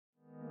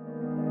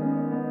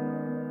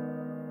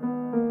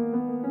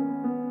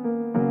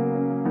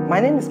My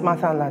name is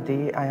Martha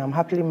Alade. I am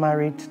happily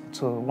married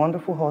to a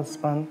wonderful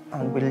husband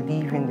and we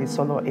live in the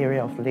Solo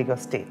area of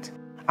Lagos State.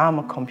 I'm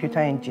a computer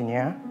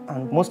engineer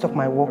and most of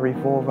my work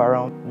revolves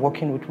around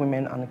working with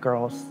women and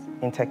girls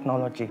in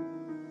technology.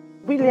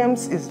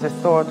 Williams is the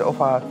third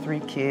of our 3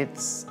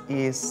 kids.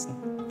 He is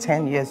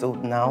 10 years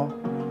old now,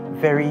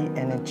 very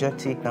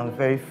energetic and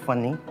very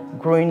funny.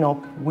 Growing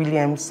up,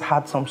 Williams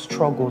had some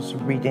struggles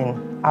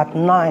reading. At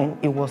 9,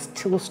 he was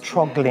still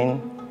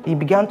struggling. He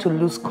began to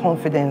lose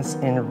confidence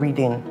in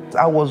reading.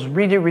 I was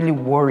really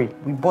worried.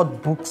 We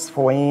bought books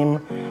for him.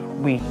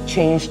 We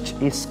changed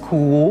his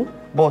school,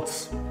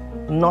 but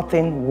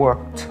nothing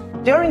worked.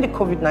 During the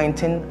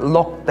COVID-19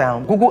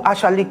 lockdown, Google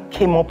actually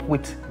came up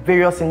with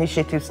various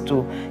initiatives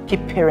to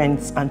keep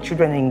parents and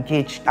children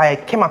engaged. I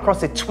came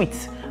across a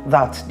tweet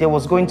that there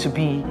was going to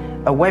be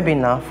a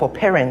webinar for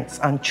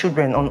parents and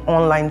children on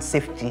online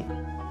safety.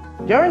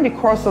 During the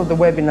course of the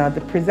webinar,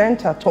 the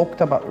presenter talked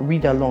about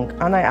Read Along,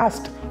 and I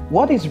asked,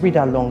 what is Read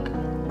Along?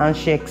 And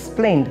she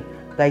explained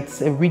that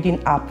it's a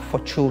reading app for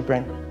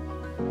children.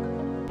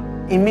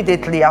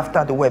 Immediately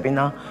after the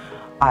webinar,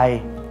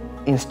 I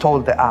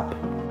installed the app.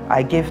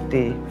 I gave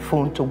the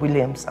phone to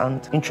Williams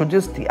and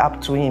introduced the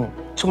app to him.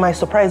 To my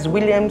surprise,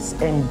 Williams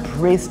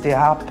embraced the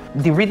app.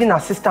 The reading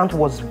assistant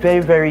was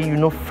very,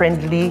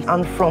 friendly.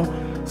 And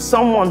from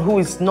someone who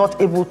is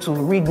not able to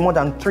read more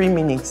than 3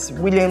 minutes,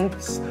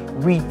 Williams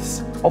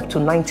reads up to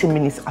 90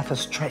 minutes at a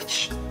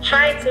stretch.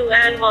 Try to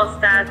earn more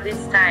stars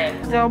this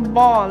time. The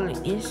ball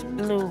is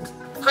blue.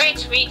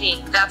 Great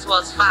reading, that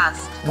was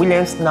fast.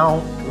 Williams now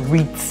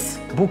reads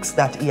books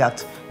that he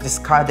had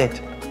discarded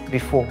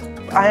before.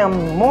 I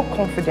am more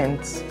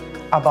confident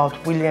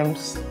about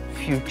Williams'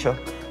 future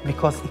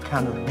because he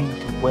can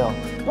read well.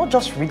 Not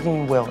just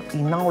reading well,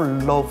 he now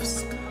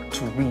loves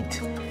to read.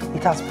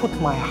 It has put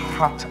my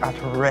heart at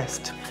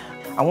rest.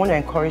 I want to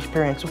encourage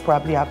parents who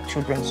probably have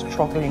children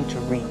struggling to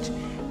read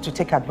to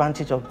take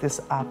advantage of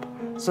this app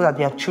so that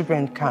their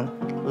children can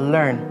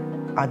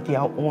learn at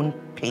their own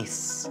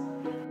pace.